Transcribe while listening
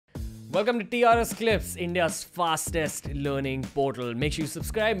Welcome to TRS Clips, India's fastest learning portal. Make sure you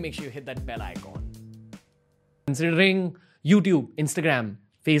subscribe, make sure you hit that bell icon. Considering YouTube, Instagram,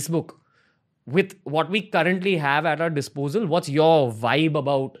 Facebook, with what we currently have at our disposal, what's your vibe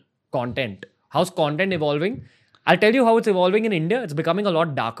about content? How's content evolving? I'll tell you how it's evolving in India. It's becoming a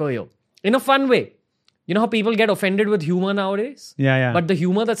lot darker here. In a fun way. You know how people get offended with humor nowadays? Yeah. But the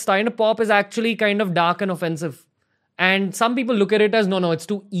humor that's starting to pop is actually kind of dark and offensive. And some people look at it as, no, it's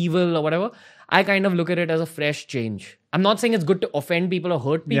too evil or whatever. I kind of look at it as a fresh change. I'm not saying it's good to offend people or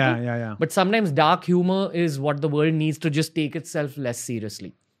hurt people. Yeah. But sometimes dark humor is what the world needs to just take itself less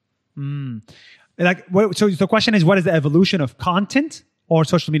seriously. So the question is, what is the evolution of content or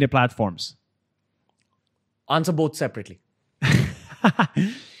social media platforms? Answer both separately.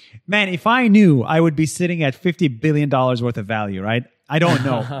 Man, if I knew, I would be sitting at $50 billion worth of value, right? I don't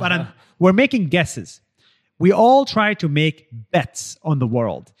know. But we're making guesses. We all try to make bets on the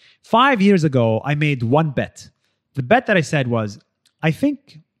world. 5 years ago, I made one bet. The bet that I said was, I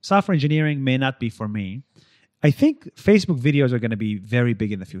think software engineering may not be for me. I think Facebook videos are going to be very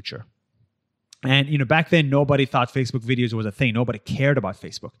big in the future. And, back then, nobody thought Facebook videos was a thing. Nobody cared about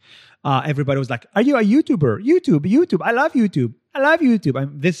Facebook. Everybody was like, are you a YouTuber? YouTube. I love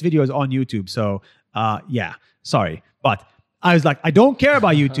YouTube. This video is on YouTube. So, sorry. But I was like, I don't care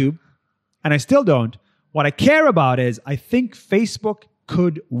about YouTube. And I still don't. What I care about is I think Facebook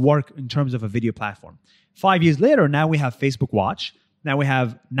could work in terms of a video platform. 5 years later, now we have Facebook Watch. Now we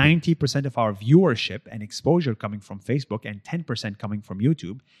have 90% of our viewership and exposure coming from Facebook and 10% coming from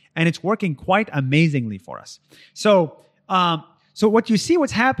YouTube. And it's working quite amazingly for us. So what you see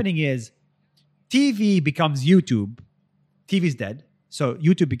what's happening is TV becomes YouTube. TV is dead. So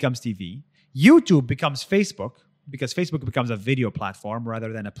YouTube becomes TV. YouTube becomes Facebook because Facebook becomes a video platform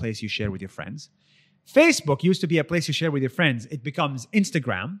rather than a place you share with your friends. Facebook used to be a place you share with your friends. It becomes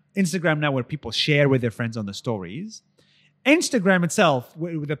Instagram. Instagram now where people share with their friends on the stories. Instagram itself,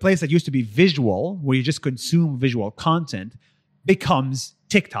 with a place that used to be visual, where you just consume visual content, becomes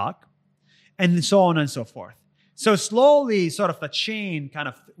TikTok, and so on and so forth. So slowly, sort of the chain, kind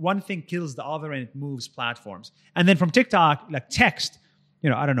of one thing kills the other and it moves platforms. And then from TikTok, like text,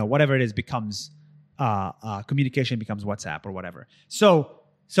 I don't know, whatever it is becomes, communication becomes WhatsApp or whatever. So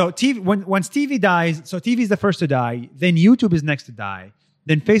TV, once TV dies, so TV is the first to die, then YouTube is next to die,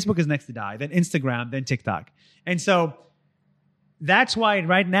 then Facebook is next to die, then Instagram, then TikTok. And so that's why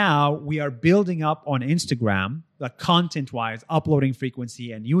right now we are building up on Instagram, like content-wise, uploading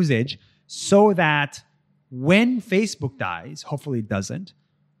frequency and usage, so that when Facebook dies, hopefully it doesn't,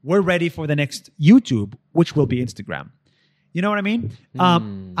 we're ready for the next YouTube, which will be Instagram. You know what I mean?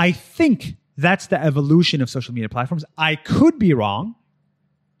 I think that's the evolution of social media platforms. I could be wrong.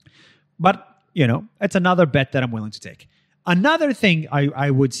 But, it's another bet that I'm willing to take. Another thing I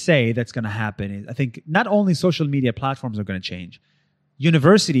would say that's going to happen is I think not only social media platforms are going to change,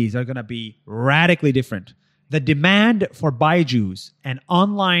 universities are going to be radically different. The demand for Baijus and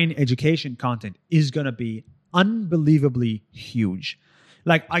online education content is going to be unbelievably huge.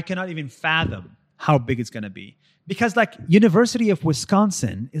 Like, I cannot even fathom how big it's going to be. Because, University of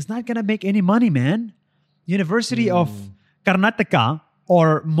Wisconsin is not going to make any money, man. University of Karnataka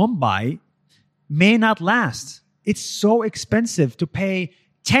or Mumbai may not last. It's so expensive to pay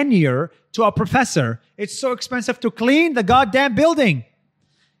tenure to a professor. It's so expensive to clean the goddamn building,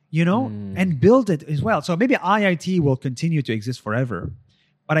 and build it as well. So maybe IIT will continue to exist forever.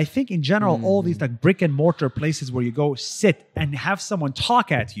 But I think in general, all these brick and mortar places where you go sit and have someone talk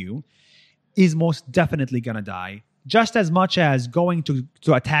at you is most definitely going to die. Just as much as going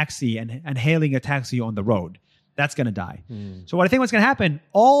to a taxi and hailing a taxi on the road. That's going to die. So what I think what's going to happen,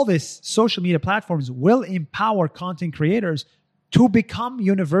 all these social media platforms will empower content creators to become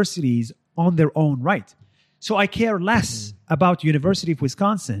universities on their own right. So I care less about University of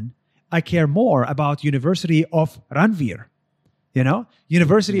Wisconsin. I care more about University of Ranveer,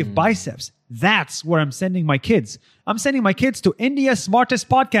 University of Biceps. That's where I'm sending my kids. I'm sending my kids to India's smartest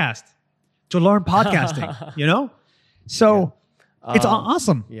podcast to learn podcasting, So it's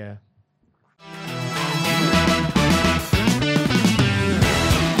awesome. Yeah.